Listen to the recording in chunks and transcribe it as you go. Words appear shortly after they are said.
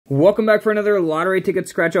Welcome back for another lottery ticket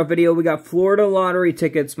scratch off video. We got Florida lottery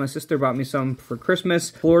tickets. My sister bought me some for Christmas.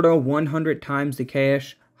 Florida 100 times the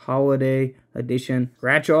cash holiday edition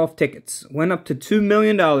scratch off tickets. Went up to $2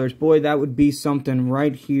 million. Boy, that would be something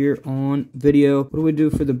right here on video. What do we do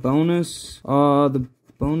for the bonus? The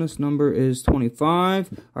bonus number is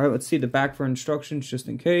 25. All right, let's see the back for instructions just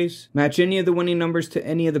in case. Match any of the winning numbers to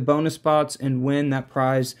any of the bonus spots and win that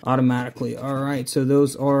prize automatically. All right, so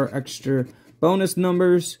those are extra bonus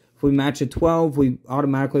numbers. If we match a 12, we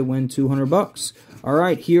automatically win 200 bucks. All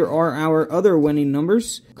right, here are our other winning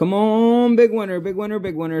numbers. Come on, big winner, big winner,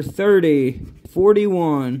 big winner. 30,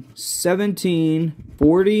 41, 17,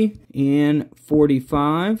 40, and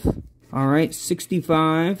 45. All right,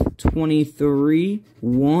 65, 23,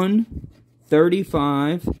 1,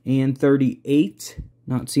 35, and 38.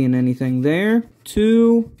 Not seeing anything there.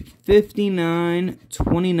 2, 59,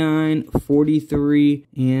 29, 43,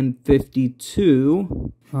 and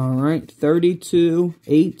 52. All right, 32,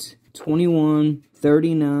 8, 21,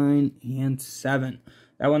 39, and 7.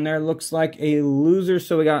 That one there looks like a loser,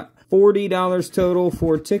 so we got $40 total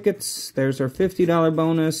for tickets. There's our $50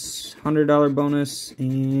 bonus, $100 bonus,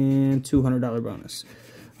 and $200 bonus.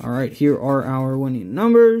 All right, here are our winning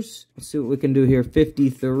numbers. Let's see what we can do here.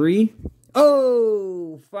 53.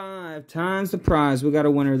 Oh, 5 times the prize. We got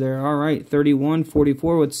a winner there. All right, 31,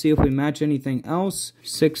 44. Let's see if we match anything else.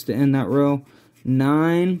 6 to end that row.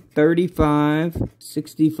 9, 35,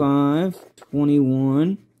 65,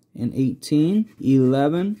 21, and 18.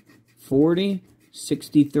 11, 40,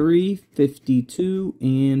 63, 52,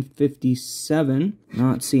 and 57.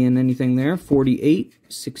 Not seeing anything there. 48,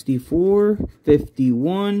 64,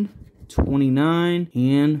 51, 29,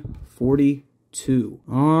 and 42.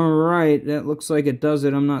 All right, that looks like it does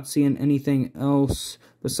it. I'm not seeing anything else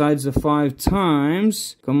besides the 5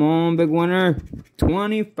 times. Come on, big winner.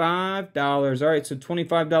 $25. All right, so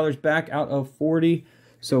 $25 back out of 40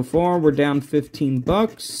 so far. We're down 15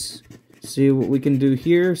 bucks. See what we can do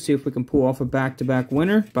here. See if we can pull off a back-to-back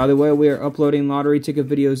winner. By the way, we are uploading lottery ticket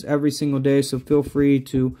videos every single day, so feel free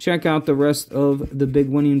to check out the rest of the big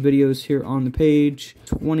winning videos here on the page.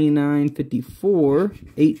 29, 54,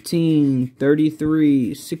 18,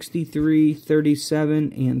 33, 63,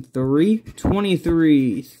 37, and 3.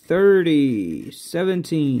 23, 30,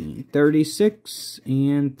 17, 36,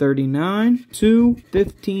 and 39. 2,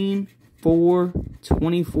 15, 4,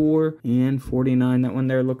 24, and 49. That one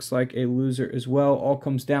there looks like a loser as well. All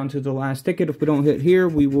comes down to the last ticket. If we don't hit here,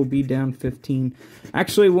 we will be down 15.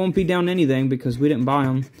 Actually, we won't be down anything because we didn't buy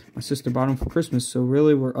them. My sister bought them for Christmas, so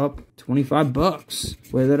really we're up 25 bucks.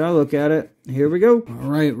 Way that I look at it. Here we go.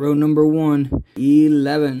 All right, row number 1.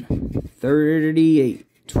 11, 38,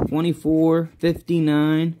 24,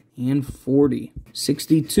 59, and 40.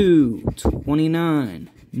 62, 29,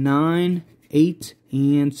 9, 8,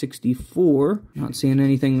 and 64. Not seeing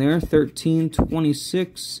anything there. 13,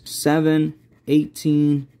 26, 7,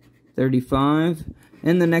 18, 35.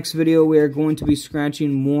 In the next video, we are going to be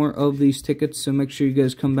scratching more of these tickets, so make sure you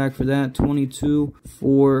guys come back for that. 22,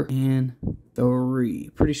 4, and 3.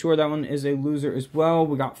 Pretty sure that one is a loser as well.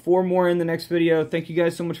 We got 4 more in the next video. Thank you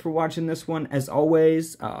guys so much for watching this one. As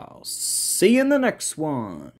always, I'll see you in the next one.